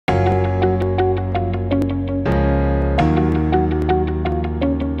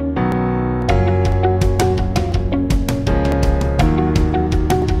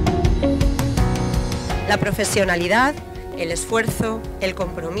profesionalidad, el esfuerzo, el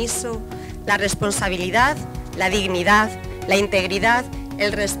compromiso, la responsabilidad, la dignidad, la integridad,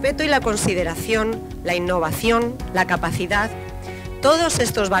 el respeto y la consideración, la innovación, la capacidad. Todos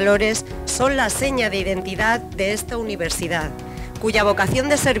estos valores son la seña de identidad de esta universidad, cuya vocación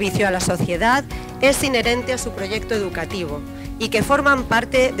de servicio a la sociedad es inherente a su proyecto educativo y que forman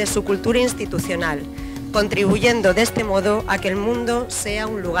parte de su cultura institucional, contribuyendo de este modo a que el mundo sea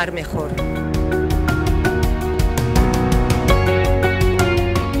un lugar mejor.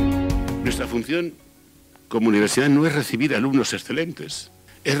 Nuestra función como universidad no es recibir alumnos excelentes,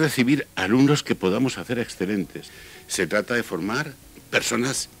 es recibir alumnos que podamos hacer excelentes. Se trata de formar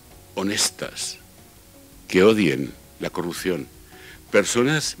personas honestas, que odien la corrupción,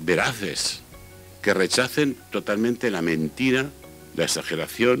 personas veraces, que rechacen totalmente la mentira, la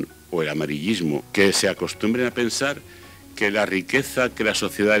exageración o el amarillismo, que se acostumbren a pensar que la riqueza que la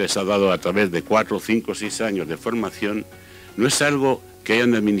sociedad les ha dado a través de 4, 5, 6 años de formación no es algo que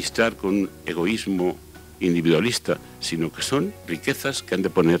hayan de administrar con un egoísmo individualista, sino que son riquezas que han de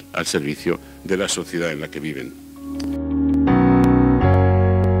poner al servicio de la sociedad en la que viven.